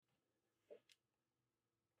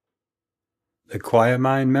The Quiet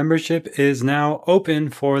Mind membership is now open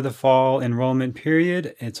for the fall enrollment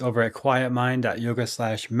period. It's over at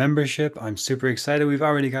quietmind.yoga/membership. I'm super excited. We've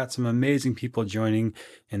already got some amazing people joining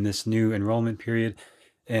in this new enrollment period.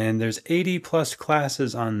 And there's 80 plus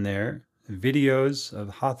classes on there, videos of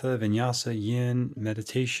Hatha, Vinyasa, Yin,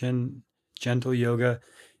 meditation, gentle yoga,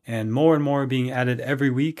 and more being added every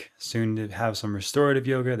week. Soon to have some restorative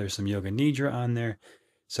yoga. There's some yoga nidra on there.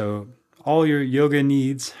 So all your yoga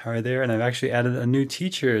needs are there. And I've actually added a new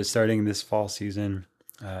teacher starting this fall season.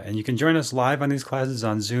 And you can join us live on these classes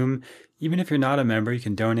on Zoom. Even if you're not a member, you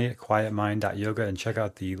can donate at quietmind.yoga and check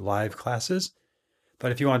out the live classes.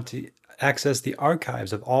 But if you want to access the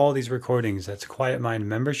archives of all these recordings, that's Quiet Mind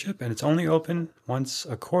membership. And it's only open once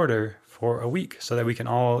a quarter for a week so that we can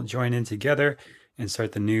all join in together and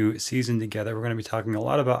start the new season together. We're going to be talking a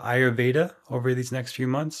lot about Ayurveda over these next few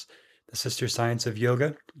months, the sister science of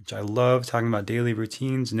yoga, which I love, talking about daily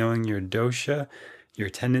routines, knowing your dosha, your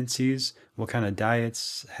tendencies, what kind of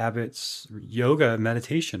diets, habits, yoga,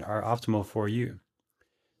 meditation are optimal for you.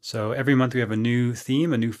 So every month we have a new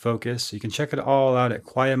theme, a new focus. So you can check it all out at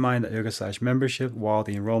quietmind.yoga/membership while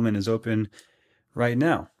the enrollment is open right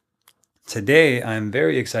now. Today, I'm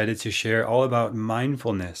very excited to share all about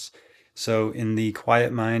mindfulness. So in the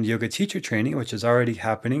Quiet Mind Yoga Teacher Training, which is already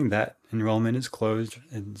happening, that enrollment is closed.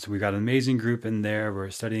 And so we've got an amazing group in there. We're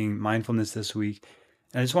studying mindfulness this week.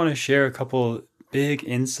 And I just want to share a couple big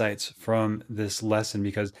insights from this lesson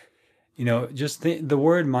because, just the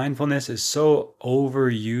word mindfulness is so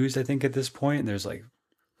overused, I think, at this point. There's like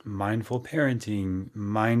mindful parenting,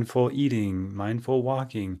 mindful eating, mindful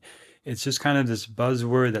walking. It's just kind of this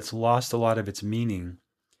buzzword that's lost a lot of its meaning.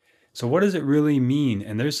 So what does it really mean?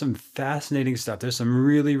 And there's some fascinating stuff. There's some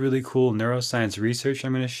really cool neuroscience research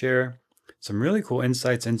I'm going to share. Some really cool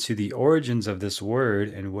insights into the origins of this word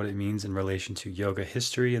and what it means in relation to yoga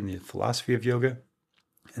history and the philosophy of yoga.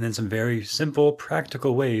 And then some very simple,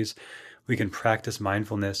 practical ways we can practice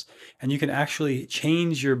mindfulness. And you can actually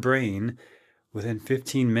change your brain within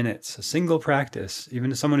 15 minutes. A single practice,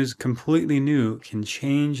 even someone who's completely new, can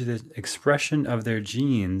change the expression of their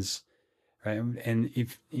genes, right? And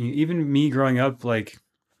even me growing up, like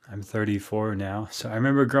I'm 34 now, so I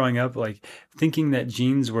remember growing up like thinking that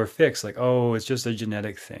genes were fixed, like, oh, it's just a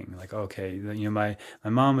genetic thing. Like, okay, my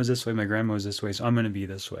mom was this way, my grandma was this way, so I'm going to be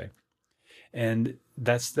this way. And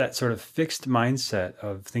that's that sort of fixed mindset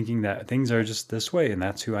of thinking that things are just this way and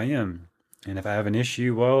that's who I am. And if I have an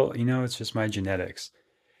issue, well, it's just my genetics.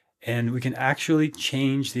 And we can actually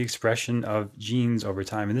change the expression of genes over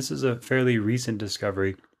time. And this is a fairly recent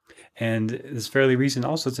discovery. And it's fairly recent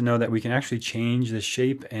also to know that we can actually change the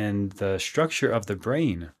shape and the structure of the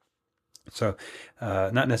brain. So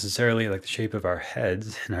not necessarily like the shape of our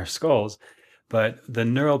heads and our skulls, but the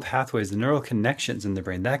neural pathways, the neural connections in the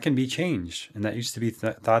brain, that can be changed. And that used to be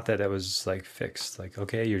thought that it was like fixed. Like,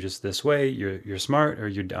 okay, you're just this way, you're smart or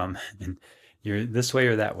you're dumb. And you're this way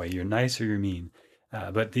or that way. You're nice or you're mean.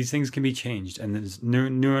 But these things can be changed, and there's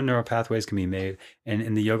neural pathways can be made. And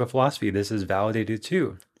in the yoga philosophy, this is validated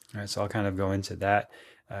too. All right, so I'll kind of go into that,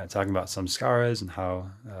 talking about samskaras and how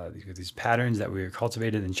these patterns that we are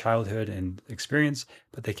cultivated in childhood and experience,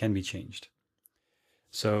 but they can be changed.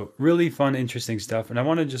 So really fun, interesting stuff. And I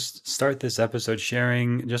want to just start this episode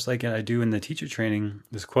sharing, just like I do in the teacher training,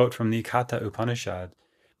 this quote from the Katha Upanishad,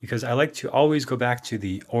 because I like to always go back to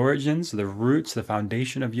the origins, the roots, the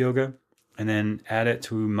foundation of yoga, and then add it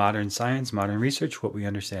to modern science, modern research, what we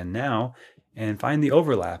understand now, and find the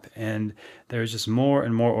overlap. And there's just more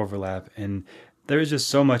and more overlap. And there's just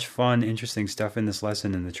so much fun, interesting stuff in this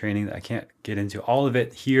lesson and the training that I can't get into all of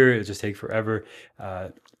it here. It'll just take forever.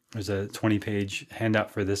 There's a 20-page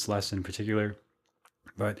handout for this lesson in particular.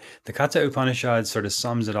 But the Katha Upanishad sort of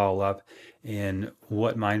sums it all up in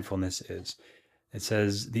what mindfulness is. It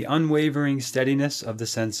says, the unwavering steadiness of the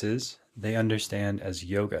senses they understand as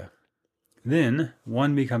yoga. Then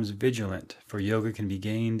one becomes vigilant, for yoga can be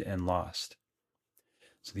gained and lost.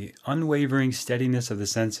 So the unwavering steadiness of the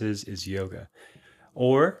senses is yoga.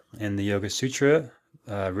 Or in the Yoga Sutra,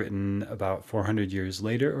 written about 400 years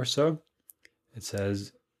later or so, it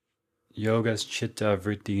says, Yoga's chitta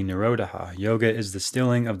vritti nirodha. Yoga is the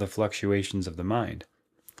stilling of the fluctuations of the mind.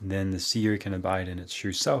 And then the seer can abide in its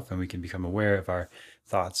true self, and we can become aware of our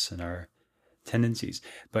thoughts and our tendencies.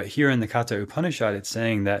 But here in the Katha Upanishad, it's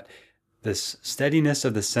saying that this steadiness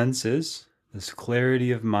of the senses, this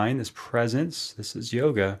clarity of mind, this presence, this is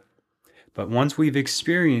yoga. But once we've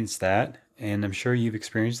experienced that, and I'm sure you've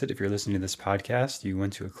experienced it if you're listening to this podcast, you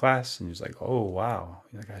went to a class and you're like, oh, wow,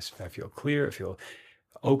 like I feel clear, I feel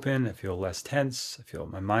open, I feel less tense, I feel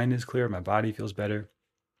my mind is clear, my body feels better.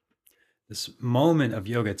 this moment of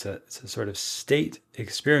yoga. It's a sort of state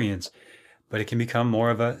experience, but it can become more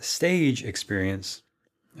of a stage experience.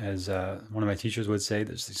 As one of my teachers would say,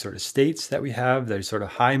 there's these sort of states that we have, there's sort of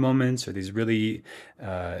high moments or these really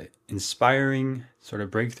inspiring sort of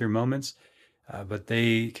breakthrough moments, but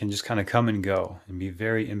they can just kind of come and go and be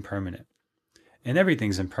very impermanent. And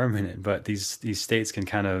everything's impermanent, but these states can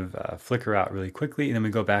kind of flicker out really quickly, and then we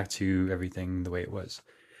go back to everything the way it was.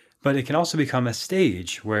 But it can also become a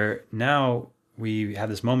stage where now we have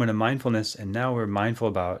this moment of mindfulness, and now we're mindful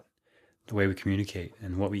about the way we communicate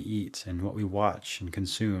and what we eat and what we watch and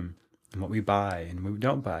consume and what we buy and what we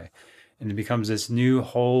don't buy. And it becomes this new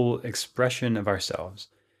whole expression of ourselves.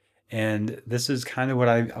 And this is kind of what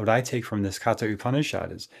I take from this Katha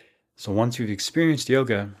Upanishad is, so once we've experienced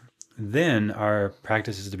yoga, then our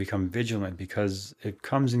practice is to become vigilant, because it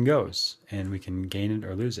comes and goes and we can gain it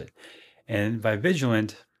or lose it. And by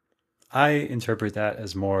vigilant, I interpret that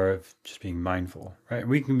as more of just being mindful, right?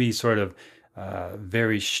 We can be sort of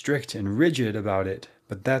very strict and rigid about it,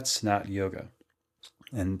 but that's not yoga.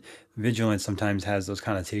 And vigilance sometimes has those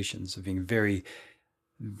connotations of being very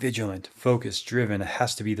vigilant, focused, driven. It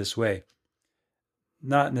has to be this way.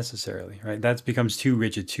 Not necessarily, right? That becomes too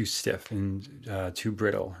rigid, too stiff, and too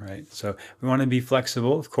brittle, right? So we want to be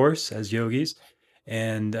flexible, of course, as yogis.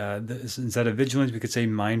 And instead of vigilance, we could say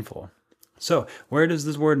mindful. So where does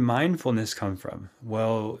this word mindfulness come from?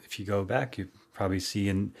 Well, if you go back, you probably see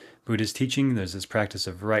in Buddhist teaching, there's this practice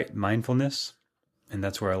of right mindfulness. And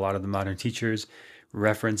that's where a lot of the modern teachers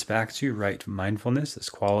reference back to right mindfulness, this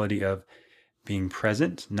quality of being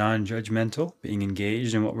present, non-judgmental, being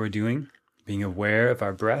engaged in what we're doing, being aware of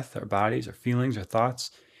our breath, our bodies, our feelings, our thoughts,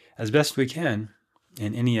 as best we can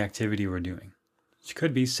in any activity we're doing. It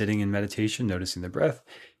could be sitting in meditation, noticing the breath,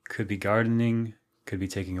 could be gardening, could be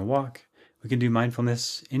taking a walk. We can do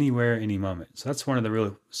mindfulness anywhere, any moment. So that's one of the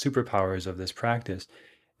real superpowers of this practice,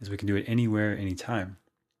 is we can do it anywhere, anytime.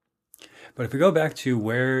 But if we go back to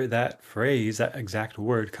where that phrase, that exact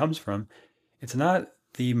word comes from, it's not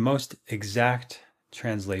the most exact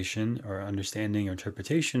translation or understanding or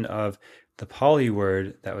interpretation of the Pali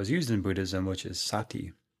word that was used in Buddhism, which is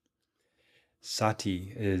sati.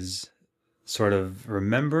 Sati is sort of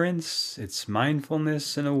remembrance. It's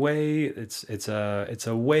mindfulness in a way. It's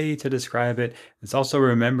a way to describe it. It's also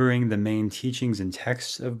remembering the main teachings and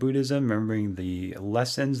texts of Buddhism, remembering the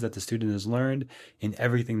lessons that the student has learned in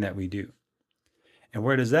everything that we do. And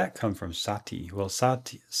where does that come from? Sati. Well,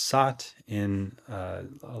 sat in a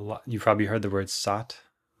lot. You've probably heard the word sat,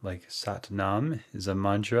 like Sat Nam is a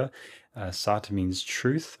mantra. Sat means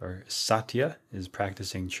truth, or satya is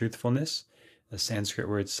practicing truthfulness. The Sanskrit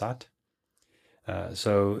word sat.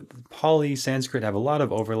 So Pali, Sanskrit have a lot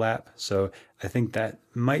of overlap. So I think that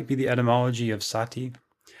might be the etymology of sati.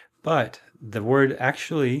 But the word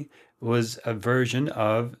actually was a version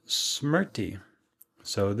of smrti.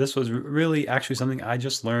 So this was really actually something I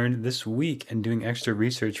just learned this week and doing extra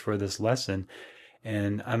research for this lesson.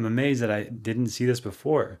 And I'm amazed that I didn't see this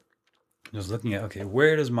before. I was looking at, okay,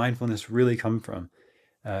 where does mindfulness really come from?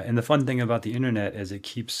 And the fun thing about the internet is it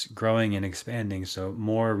keeps growing and expanding. So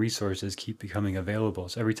more resources keep becoming available.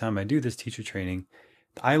 So every time I do this teacher training,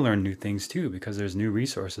 I learn new things too, because there's new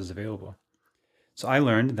resources available. So I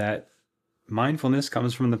learned that mindfulness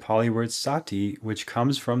comes from the Pali word sati, which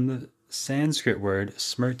comes from the Sanskrit word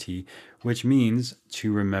smrti, which means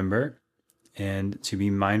to remember and to be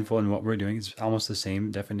mindful in what we're doing. It's almost the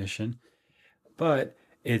same definition, but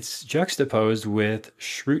it's juxtaposed with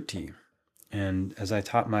shruti. And as I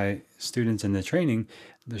taught my students in the training,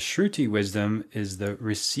 the shruti wisdom is the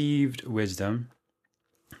received wisdom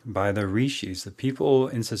by the rishis, the people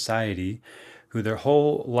in society who their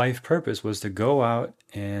whole life purpose was to go out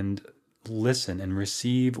and listen and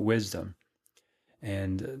receive wisdom.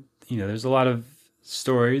 And, there's a lot of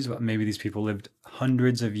stories about maybe these people lived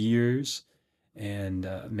hundreds of years, and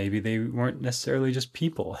maybe they weren't necessarily just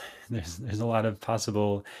people. There's a lot of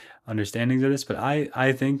possible understandings of this, but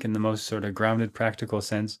I think in the most sort of grounded, practical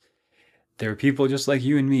sense, they were people just like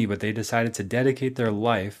you and me, but they decided to dedicate their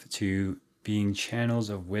life to being channels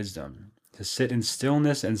of wisdom, to sit in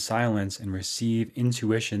stillness and silence and receive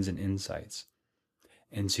intuitions and insights,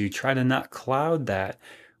 and to try to not cloud that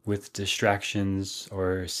with distractions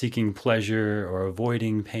or seeking pleasure or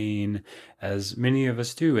avoiding pain, as many of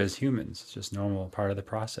us do as humans. It's just normal part of the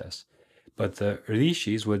process. But the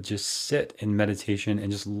rishis would just sit in meditation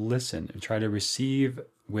and just listen and try to receive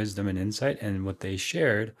wisdom and insight. And what they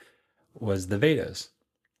shared was the Vedas.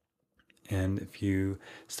 And if you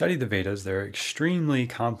study the Vedas, they're extremely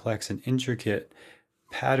complex and intricate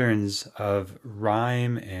patterns of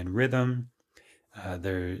rhyme and rhythm.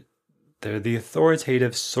 They're They're the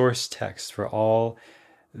authoritative source text for all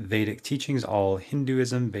Vedic teachings, all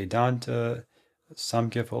Hinduism, Vedanta,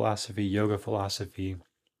 Samkhya philosophy, yoga philosophy.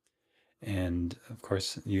 And of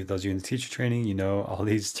course, those of you in the teacher training, you know all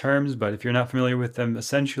these terms, but if you're not familiar with them,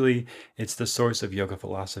 essentially it's the source of yoga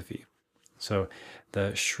philosophy. So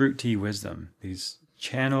the Shruti wisdom, these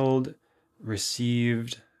channeled,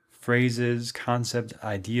 received phrases, concept,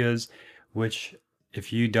 ideas, which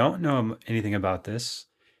if you don't know anything about this,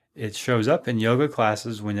 it shows up in yoga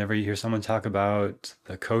classes whenever you hear someone talk about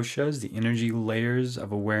the koshas, the energy layers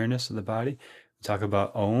of awareness of the body. Talk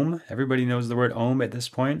about Om. Everybody knows the word Om at this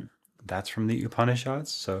point. That's from the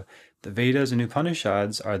Upanishads. So the Vedas and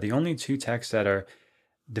Upanishads are the only two texts that are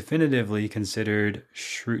definitively considered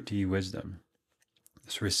Shruti wisdom.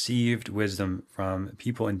 This received wisdom from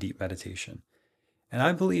people in deep meditation. And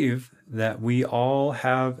I believe that we all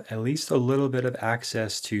have at least a little bit of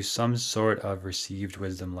access to some sort of received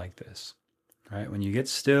wisdom like this, right? When you get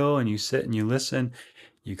still and you sit and you listen,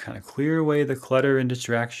 you kind of clear away the clutter and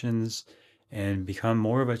distractions and become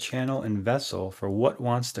more of a channel and vessel for what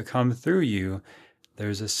wants to come through you.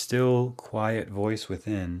 There's a still, quiet voice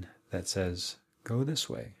within that says, go this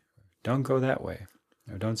way, don't go that way,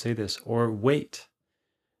 or don't say this, or wait.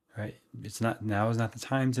 Right? Now is not the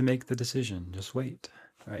time to make the decision. Just wait.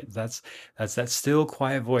 Right? That's that still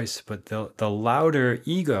quiet voice. But the louder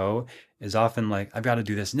ego is often like, I've got to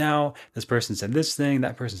do this now. This person said this thing,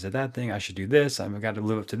 that person said that thing. I should do this. I've got to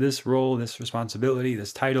live up to this role, this responsibility,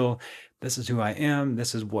 this title. This is who I am.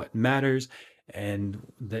 This is what matters. And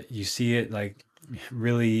that you see it like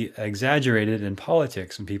really exaggerated in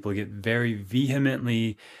politics when people get very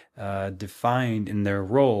vehemently defined in their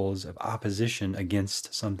roles of opposition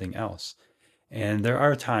against something else. And there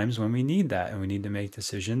are times when we need that and we need to make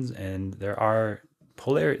decisions, and there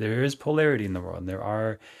is polarity in the world. There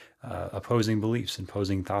are opposing beliefs and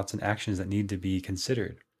opposing thoughts and actions that need to be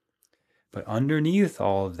considered. But underneath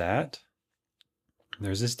all of that,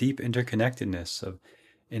 there's this deep interconnectedness of,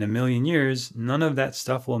 in a million years, none of that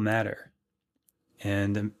stuff will matter.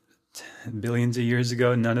 And billions of years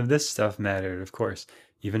ago, none of this stuff mattered, of course.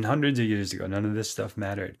 Even hundreds of years ago, none of this stuff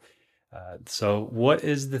mattered. So what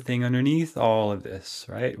is the thing underneath all of this,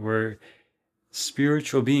 right? We're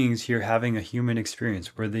spiritual beings here having a human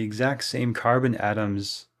experience. We're the exact same carbon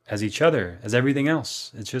atoms as each other, as everything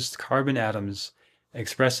else. It's just carbon atoms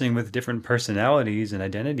expressing with different personalities and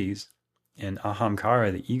identities and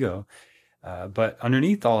ahamkara, the ego. But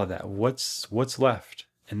underneath all of that, what's left?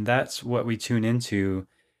 And that's what we tune into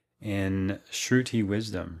in Shruti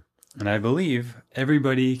wisdom. And I believe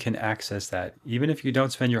everybody can access that. Even if you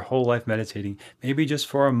don't spend your whole life meditating, maybe just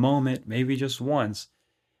for a moment, maybe just once,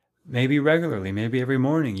 maybe regularly, maybe every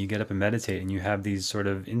morning you get up and meditate and you have these sort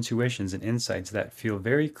of intuitions and insights that feel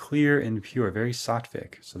very clear and pure, very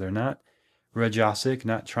sattvic. So they're not rajasic,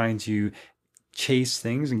 not trying to chase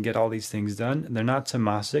things and get all these things done. They're not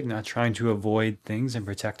tamasic, not trying to avoid things and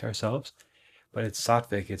protect ourselves. But it's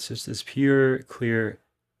sattvic. It's just this pure, clear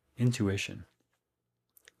intuition.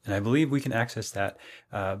 And I believe we can access that.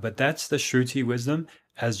 But that's the Shruti wisdom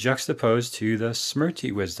as juxtaposed to the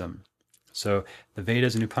Smrti wisdom. So the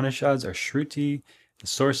Vedas and Upanishads are Shruti, the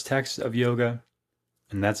source text of yoga.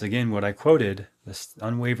 And that's again what I quoted. This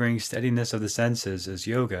unwavering steadiness of the senses is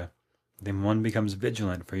yoga. Then one becomes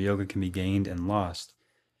vigilant, for yoga can be gained and lost.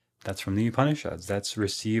 That's from the Upanishads. That's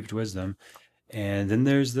received wisdom. And then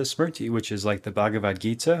there's the Smrti, which is like the Bhagavad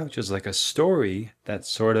Gita, which is like a story that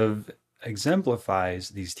sort of exemplifies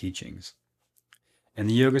these teachings. And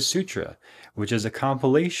the Yoga Sutra, which is a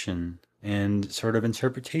compilation and sort of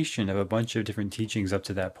interpretation of a bunch of different teachings up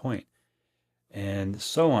to that point. And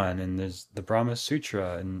so on. And there's the Brahma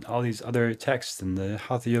Sutra and all these other texts and the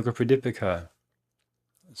Hatha Yoga Pradipika.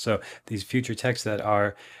 So these future texts that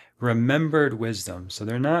are remembered wisdom. So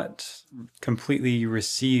they're not completely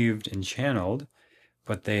received and channeled,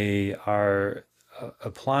 but they are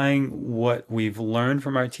applying what we've learned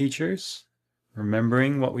from our teachers,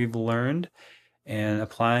 remembering what we've learned, and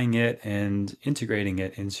applying it and integrating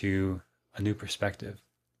it into a new perspective.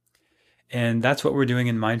 And that's what we're doing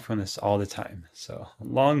in mindfulness all the time. So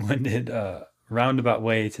long-winded, roundabout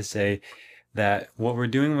way to say that what we're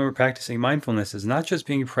doing when we're practicing mindfulness is not just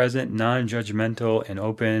being present, non-judgmental, and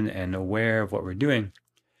open and aware of what we're doing,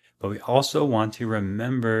 but we also want to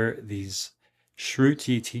remember these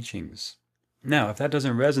Shruti teachings. Now, if that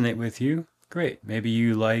doesn't resonate with you, great. Maybe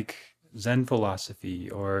you like Zen philosophy,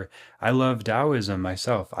 or I love Taoism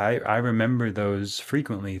myself. I remember those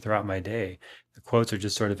frequently throughout my day. The quotes are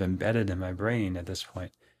just sort of embedded in my brain at this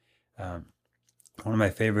point. One of my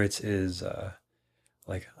favorites is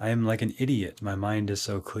I am like an idiot. My mind is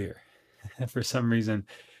so clear. For some reason,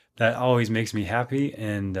 that always makes me happy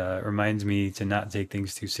and reminds me to not take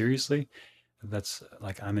things too seriously. That's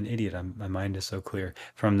like I'm an idiot. My mind is so clear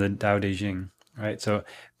from the Tao Te Ching, right? So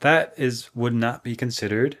that would not be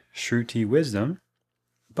considered Shruti wisdom,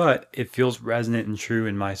 but it feels resonant and true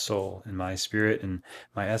in my soul, in my spirit, and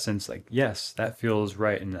my essence. Like, yes, that feels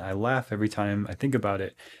right. And I laugh every time I think about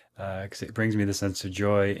it because it brings me the sense of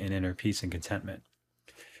joy and inner peace and contentment.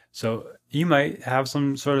 So you might have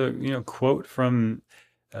some sort of, quote from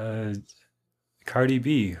uh, Cardi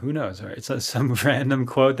B, who knows, right? It's some random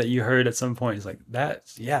quote that you heard at some point. It's like,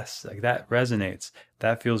 that's, yes, like that resonates.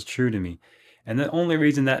 That feels true to me. And the only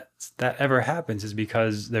reason that ever happens is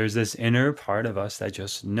because there's this inner part of us that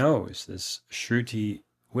just knows this Shruti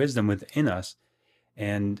wisdom within us.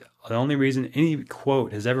 And the only reason any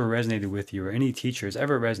quote has ever resonated with you or any teacher has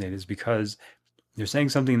ever resonated is because they're saying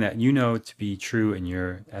something that you know to be true in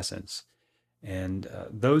your essence. And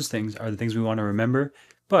those things are the things we want to remember.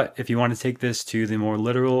 But if you want to take this to the more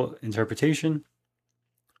literal interpretation,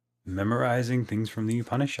 memorizing things from the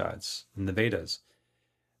Upanishads and the Vedas,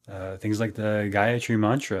 things like the Gayatri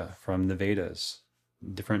mantra from the Vedas,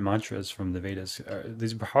 different mantras from the Vedas.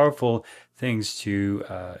 These are powerful things to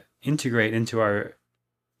integrate into our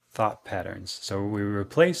thought patterns. So we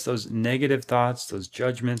replace those negative thoughts, those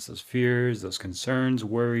judgments, those fears, those concerns,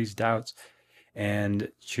 worries, doubts,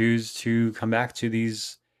 and choose to come back to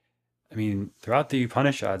these. I mean, throughout the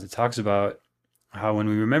Upanishads, it talks about how when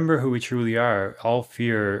we remember who we truly are, all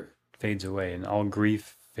fear fades away and all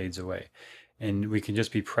grief fades away. And we can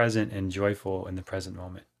just be present and joyful in the present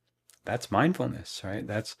moment. That's mindfulness, right?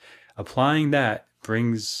 That's applying that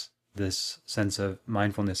brings this sense of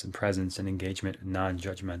mindfulness and presence and engagement and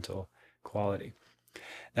non-judgmental quality.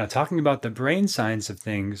 Now, talking about the brain science of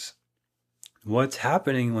things, what's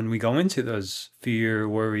happening when we go into those fear,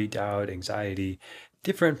 worry, doubt, anxiety,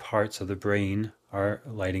 different parts of the brain are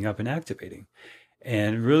lighting up and activating.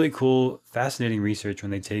 And really cool, fascinating research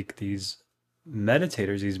when they take these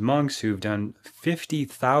meditators, these monks who've done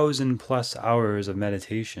 50,000 plus hours of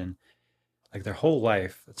meditation, like their whole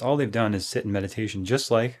life. That's all they've done is sit in meditation,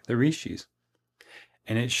 just like the rishis.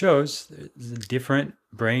 And it shows different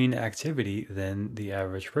brain activity than the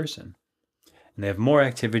average person. And they have more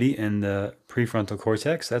activity in the prefrontal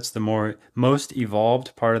cortex. That's the most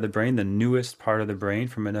evolved part of the brain, the newest part of the brain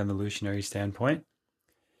from an evolutionary standpoint.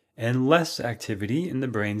 And less activity in the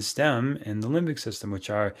brain stem and the limbic system, which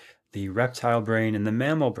are the reptile brain and the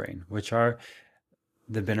mammal brain,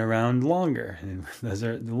 they've been around longer. And those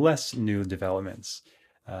are less new developments.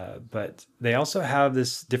 But they also have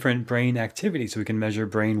this different brain activity, so we can measure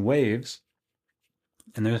brain waves.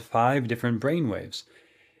 And there's 5 different brain waves.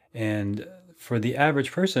 And for the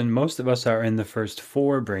average person, most of us are in the first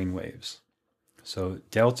 4 brain waves. So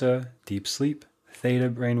delta, deep sleep, theta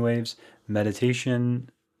brain waves, meditation,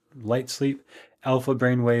 light sleep, alpha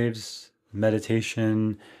brain waves,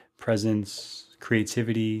 meditation, presence,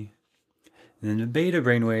 creativity. And then the beta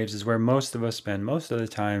brain waves is where most of us spend most of the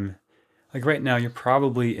time. Like right now, you're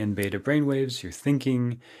probably in beta brain waves, you're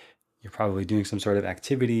thinking, you're probably doing some sort of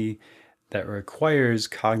activity that requires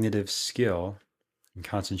cognitive skill and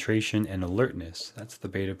concentration and alertness. That's the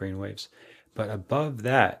beta brain waves. But above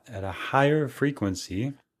that, at a higher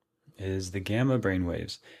frequency, is the gamma brain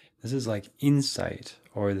waves. This is like insight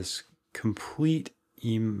or this complete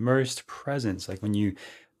immersed presence. Like when you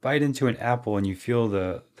bite into an apple and you feel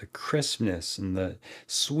the crispness and the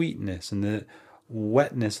sweetness and the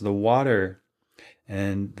wetness of the water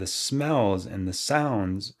and the smells and the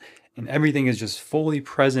sounds, and everything is just fully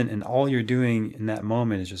present, and all you're doing in that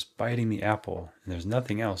moment is just biting the apple, and there's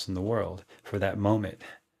nothing else in the world for that moment.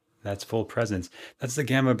 That's full presence. That's the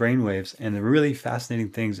gamma brainwaves. And the really fascinating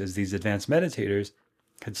things is these advanced meditators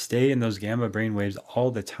could stay in those gamma brainwaves all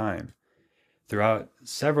the time throughout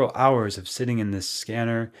several hours of sitting in this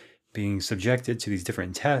scanner, being subjected to these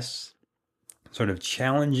different tests, sort of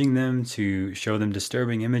challenging them to show them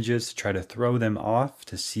disturbing images, to try to throw them off,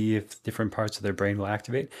 to see if different parts of their brain will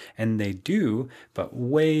activate. And they do, but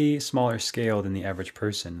way smaller scale than the average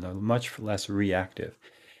person. They're much less reactive.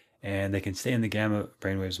 And they can stay in the gamma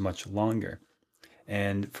brainwaves much longer.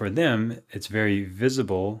 And for them, it's very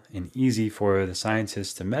visible and easy for the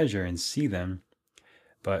scientists to measure and see them.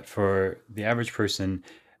 But for the average person,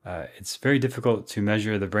 it's very difficult to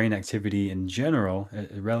measure the brain activity in general,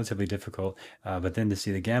 relatively difficult. But then to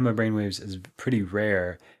see the gamma brainwaves is pretty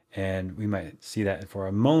rare. And we might see that for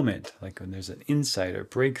a moment, like when there's an insight or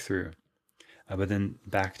breakthrough, but then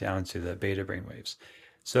back down to the beta brainwaves.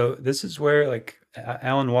 So this is where, like,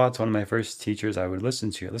 Alan Watts, one of my first teachers I would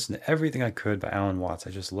listen to. I listened to everything I could by Alan Watts.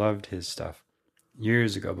 I just loved his stuff.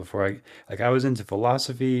 years ago before I was into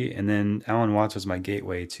philosophy, and then Alan Watts was my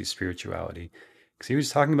gateway to spirituality because he was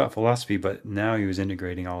talking about philosophy, but now he was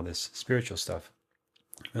integrating all this spiritual stuff.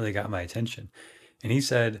 Really got my attention. And he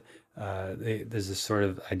said, there's this sort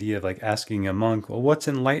of idea of like asking a monk, well, what's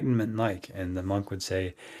enlightenment like? And the monk would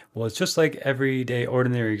say, well, it's just like everyday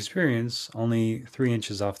ordinary experience, only 3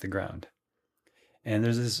 inches off the ground. And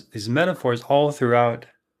there's these metaphors all throughout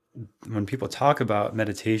when people talk about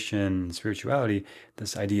meditation and spirituality,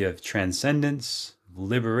 this idea of transcendence,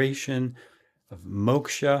 liberation, of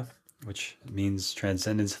moksha, which means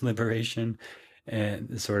transcendence and liberation,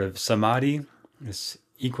 and sort of samadhi, this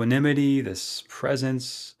equanimity, this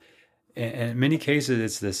presence. And in many cases,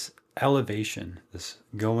 it's this elevation, this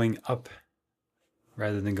going up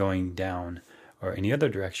rather than going down or any other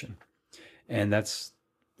direction. And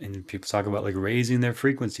people talk about like raising their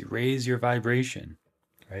frequency, raise your vibration,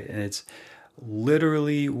 right? And it's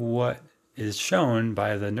literally what is shown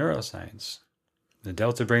by the neuroscience. The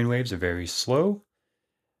delta brainwaves are very slow,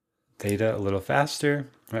 theta a little faster,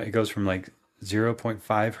 right? It goes from like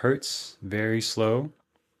 0.5 hertz, very slow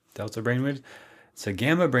delta brainwaves. So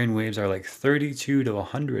gamma brainwaves are like 32 to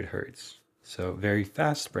 100 hertz. So very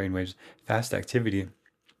fast brainwaves, fast activity.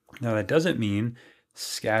 Now that doesn't mean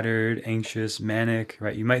scattered, anxious, manic,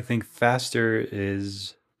 right? You might think faster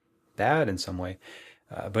is bad in some way,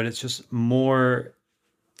 but it's just more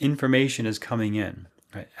information is coming in,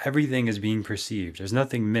 right? Everything is being perceived. There's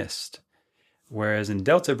nothing missed. Whereas in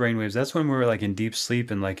delta brainwaves, that's when we're like in deep sleep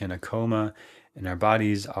and like in a coma, and our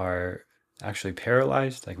bodies are actually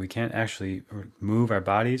paralyzed. Like we can't actually move our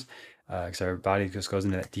bodies because our body just goes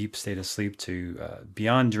into that deep state of sleep to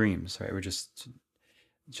beyond dreams, right? We're just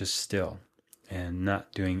still and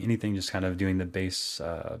not doing anything, just kind of doing the base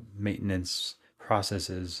maintenance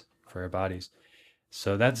processes for our bodies.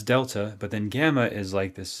 So that's delta, but then gamma is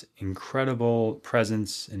like this incredible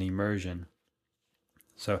presence and immersion.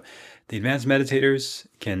 So the advanced meditators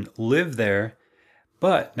can live there,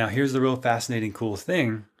 but now here's the real fascinating, cool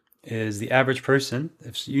thing is the average person,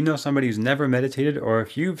 if you know somebody who's never meditated, or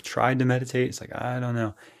if you've tried to meditate, it's like, I don't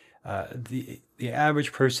know, the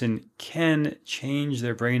average person can change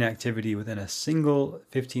their brain activity within a single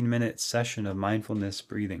 15-minute session of mindfulness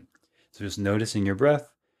breathing. So just noticing your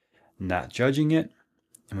breath, not judging it.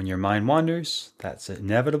 And when your mind wanders, that's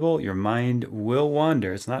inevitable. Your mind will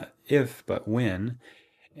wander. It's not if, but when.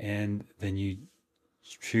 And then you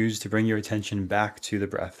choose to bring your attention back to the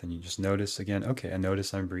breath, and you just notice again, okay, I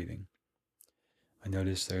notice I'm breathing. I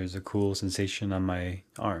notice there's a cool sensation on my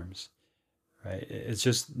arms. Right? It's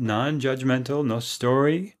just non-judgmental, no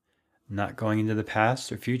story, not going into the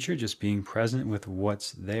past or future, just being present with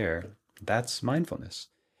what's there. That's mindfulness.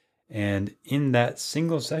 And in that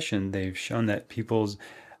single session, they've shown that people's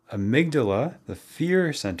amygdala, the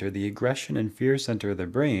fear center, the aggression and fear center of the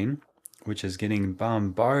brain, which is getting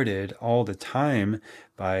bombarded all the time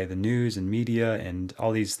by the news and media and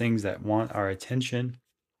all these things that want our attention.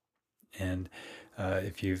 And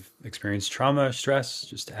if you've experienced trauma, stress,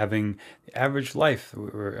 just having the average life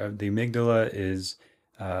where the amygdala is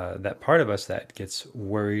that part of us that gets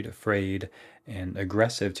worried, afraid, and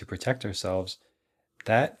aggressive to protect ourselves,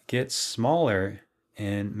 that gets smaller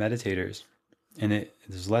in meditators. And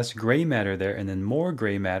there's less gray matter there, and then more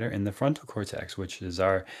gray matter in the frontal cortex, which is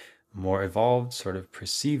our more evolved sort of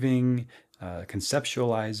perceiving,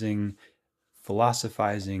 conceptualizing,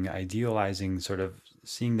 philosophizing, idealizing, sort of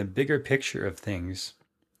seeing the bigger picture of things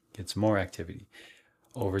gets more activity.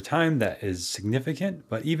 Over time, that is significant,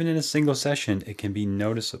 but even in a single session, it can be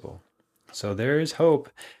noticeable. So there is hope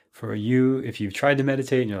for you if you've tried to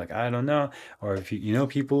meditate and you're like, I don't know, or if you know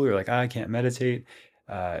people who are like, I can't meditate,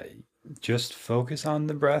 just focus on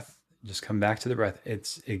the breath. Just come back to the breath.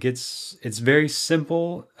 It's very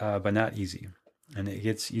simple, but not easy. And it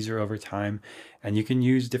gets easier over time. And you can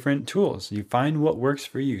use different tools. You find what works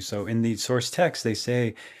for you. So in the source text, they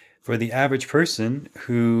say for the average person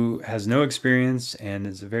who has no experience and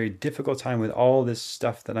is a very difficult time with all this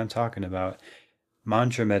stuff that I'm talking about,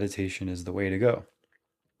 mantra meditation is the way to go.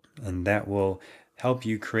 And that will help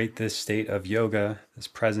you create this state of yoga, this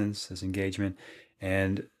presence, this engagement.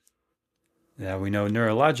 And now we know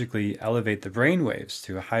neurologically elevate the brain waves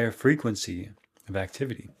to a higher frequency of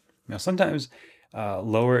activity. Now, sometimes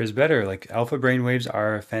lower is better. Like alpha brain waves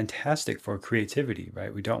are fantastic for creativity,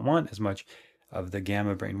 right? We don't want as much of the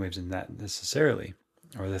gamma brain waves in that necessarily.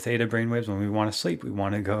 Or the theta brain waves, when we want to sleep, we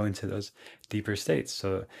want to go into those deeper states.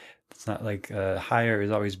 So it's not like higher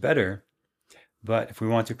is always better. But if we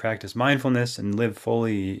want to practice mindfulness and live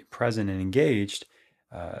fully present and engaged,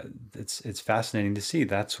 it's fascinating to see.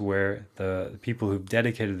 That's where the people who've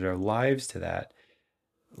dedicated their lives to that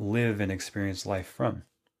live and experience life from.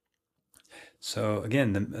 So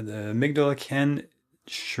again, the amygdala can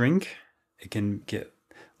shrink. It can get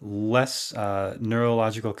less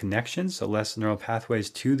neurological connections, so less neural pathways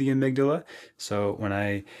to the amygdala. So when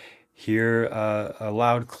I hear a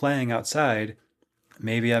loud clang outside,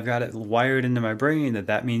 maybe I've got it wired into my brain that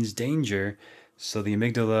that means danger. So the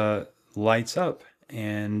amygdala lights up,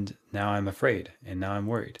 and now I'm afraid, and now I'm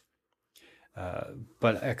worried.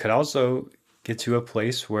 But I could also get to a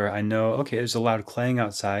place where I know, okay, there's a loud clang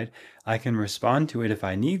outside. I can respond to it if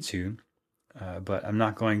I need to, but I'm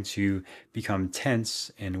not going to become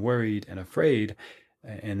tense and worried and afraid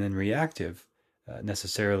and then reactive.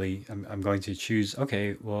 Necessarily, I'm going to choose,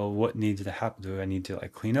 okay, well, what needs to happen? Do I need to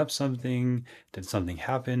like clean up something? Did something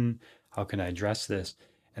happen? How can I address this?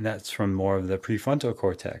 And that's from more of the prefrontal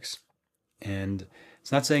cortex. And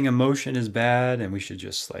it's not saying emotion is bad and we should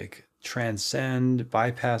just like transcend,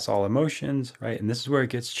 bypass all emotions, right? And this is where it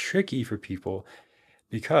gets tricky for people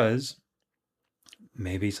because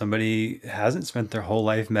maybe somebody hasn't spent their whole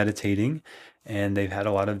life meditating and they've had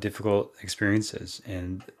a lot of difficult experiences.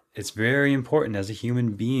 And it's very important as a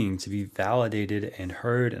human being to be validated and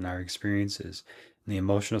heard in our experiences. And the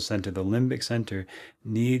emotional center, the limbic center,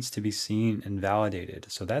 needs to be seen and validated.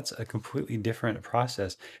 So that's a completely different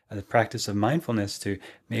process, the practice of mindfulness to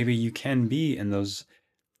maybe you can be in those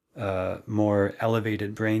more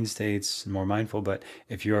elevated brain states, more mindful. But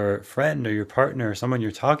if your friend or your partner or someone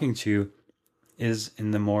you're talking to is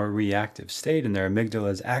in the more reactive state and their amygdala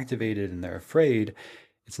is activated and they're afraid,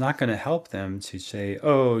 it's not going to help them to say,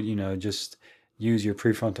 oh, just use your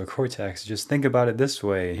prefrontal cortex. Just think about it this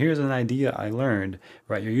way. Here's an idea I learned,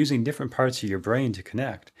 right? You're using different parts of your brain to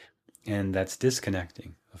connect, and that's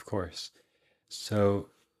disconnecting, of course. So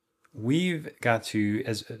we've got to,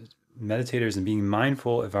 as meditators and being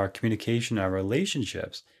mindful of our communication, our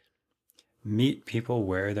relationships, meet people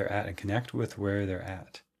where they're at and connect with where they're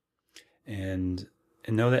at. And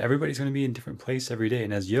know that everybody's going to be in a different place every day.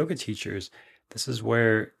 And as yoga teachers, this is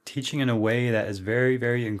where teaching in a way that is very,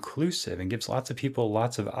 very inclusive and gives lots of people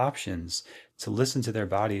lots of options to listen to their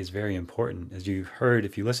body is very important. As you've heard,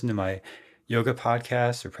 if you listen to my yoga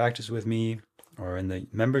podcast or practice with me or in the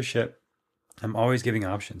membership, I'm always giving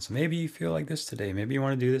options. So maybe you feel like this today. Maybe you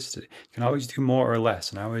want to do this today. You can always do more or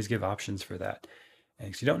less. And I always give options for that.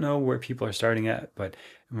 Because you don't know where people are starting at. But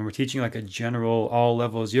when we're teaching like a general all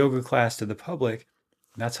levels yoga class to the public,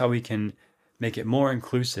 that's how we can make it more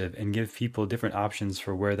inclusive and give people different options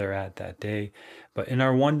for where they're at that day. But in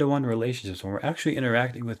our one-to-one relationships, when we're actually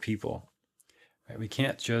interacting with people, right, we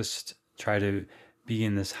can't just try to be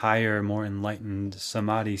in this higher, more enlightened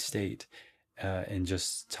samadhi state and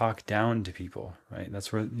just talk down to people, right?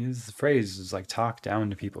 That's where the phrase is like talk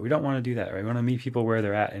down to people. We don't want to do that, right? We want to meet people where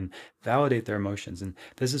they're at and validate their emotions. And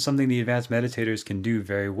this is something the advanced meditators can do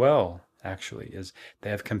very well, actually, is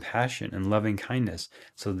they have compassion and loving kindness.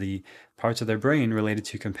 So the parts of their brain related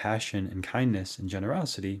to compassion and kindness and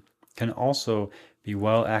generosity can also be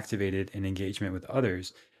well activated in engagement with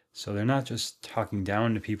others. So they're not just talking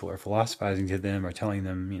down to people or philosophizing to them or telling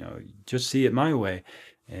them, just see it my way,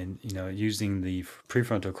 and using the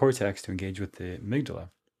prefrontal cortex to engage with the amygdala.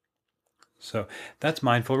 So that's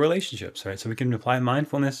mindful relationships, right? So we can apply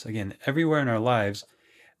mindfulness again everywhere in our lives,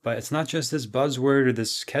 but it's not just this buzzword or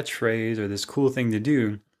this catchphrase or this cool thing to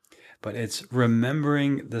do, but it's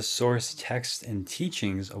remembering the source text and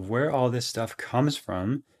teachings of where all this stuff comes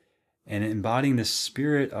from and embodying the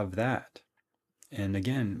spirit of that. And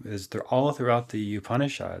again, they're all throughout the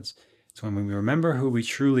Upanishads. So when we remember who we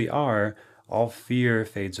truly are, all fear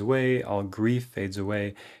fades away, all grief fades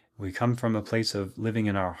away. We come from a place of living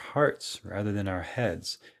in our hearts rather than our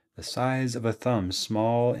heads. The size of a thumb,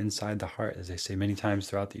 small inside the heart, as they say many times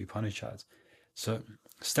throughout the Upanishads. So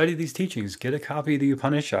study these teachings, get a copy of the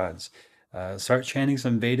Upanishads, start chanting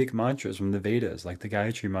some Vedic mantras from the Vedas, like the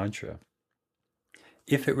Gayatri Mantra,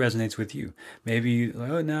 if it resonates with you. Maybe,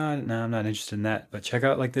 oh, no, I'm not interested in that, but check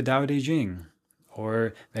out like the Tao Te Ching,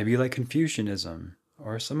 or maybe you like Confucianism,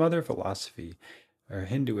 or some other philosophy, or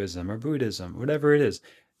Hinduism, or Buddhism, whatever it is.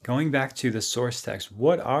 Going back to the source text,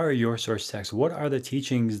 what are your source texts? What are the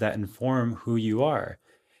teachings that inform who you are?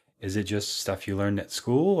 Is it just stuff you learned at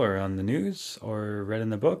school or on the news or read in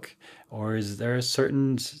the book? Or is there a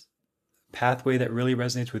certain pathway that really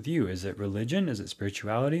resonates with you? Is it religion? Is it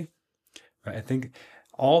spirituality? Right? I think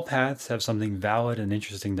all paths have something valid and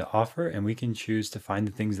interesting to offer, and we can choose to find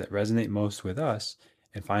the things that resonate most with us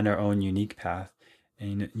and find our own unique path.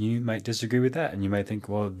 And you might disagree with that, and you might think,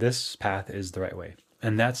 well, this path is the right way.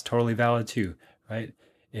 And that's totally valid too, right?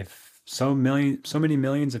 If so many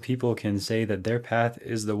millions of people can say that their path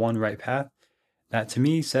is the one right path, that to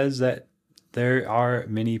me says that there are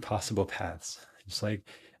many possible paths, just like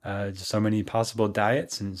just so many possible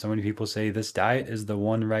diets, and so many people say this diet is the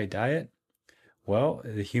one right diet. Well,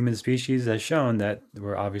 the human species has shown that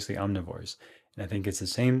we're obviously omnivores. And I think it's the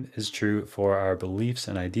same is true for our beliefs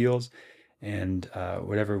and ideals and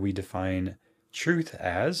whatever we define truth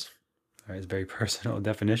as. Right, it's a very personal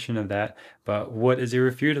definition of that. But what is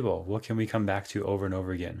irrefutable? What can we come back to over and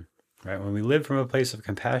over again? Right? When we live from a place of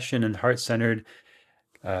compassion and heart-centered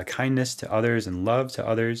kindness to others and love to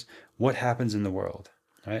others, what happens in the world?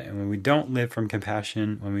 Right? And when we don't live from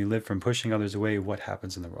compassion, when we live from pushing others away, what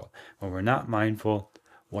happens in the world? When we're not mindful,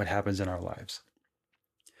 what happens in our lives?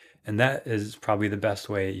 And that is probably the best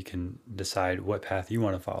way you can decide what path you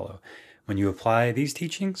want to follow. When you apply these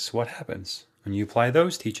teachings, what happens? When you apply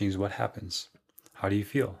those teachings, what happens? How do you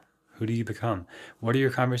feel? Who do you become? What are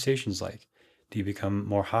your conversations like? Do you become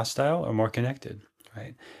more hostile or more connected?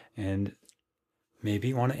 Right? And maybe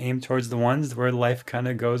you want to aim towards the ones where life kind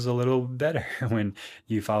of goes a little better when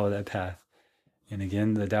you follow that path. And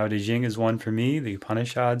again, the Tao Te Ching is one for me. The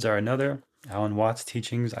Upanishads are another. Alan Watts'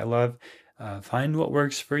 teachings I love. Find what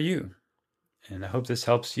works for you. And I hope this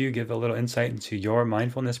helps you give a little insight into your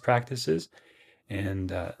mindfulness practices.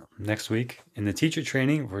 And next week in the teacher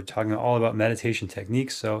training, we're talking all about meditation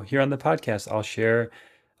techniques. So here on the podcast, I'll share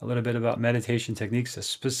a little bit about meditation techniques, the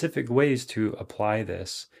specific ways to apply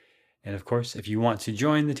this. And of course, if you want to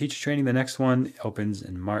join the teacher training, the next one opens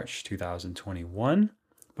in March 2021.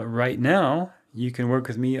 But right now, you can work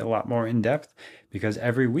with me a lot more in depth because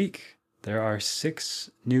every week there are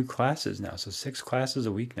 6 new classes now. So 6 classes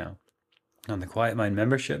a week now. On the Quiet Mind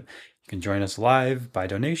membership, you can join us live by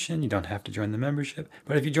donation. You don't have to join the membership.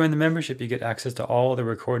 But if you join the membership, you get access to all the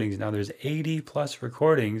recordings. Now there's 80 plus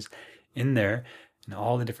recordings in there and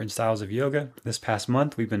all the different styles of yoga. This past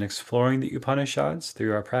month, we've been exploring the Upanishads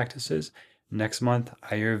through our practices. Next month,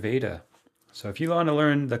 Ayurveda. So if you want to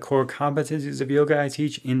learn the core competencies of yoga, I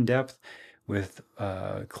teach in depth with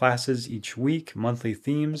classes each week, monthly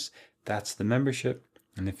themes. That's the membership.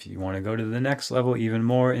 And if you want to go to the next level, even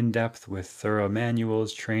more in depth with thorough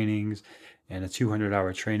manuals, trainings, and a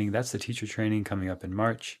 200-hour training, that's the teacher training coming up in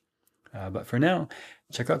March. But for now,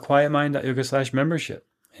 check out quietmind.yoga/membership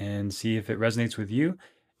and see if it resonates with you.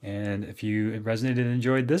 And if you resonated and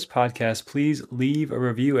enjoyed this podcast, please leave a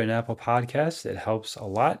review at Apple Podcasts. It helps a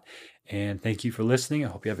lot. And thank you for listening. I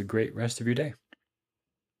hope you have a great rest of your day.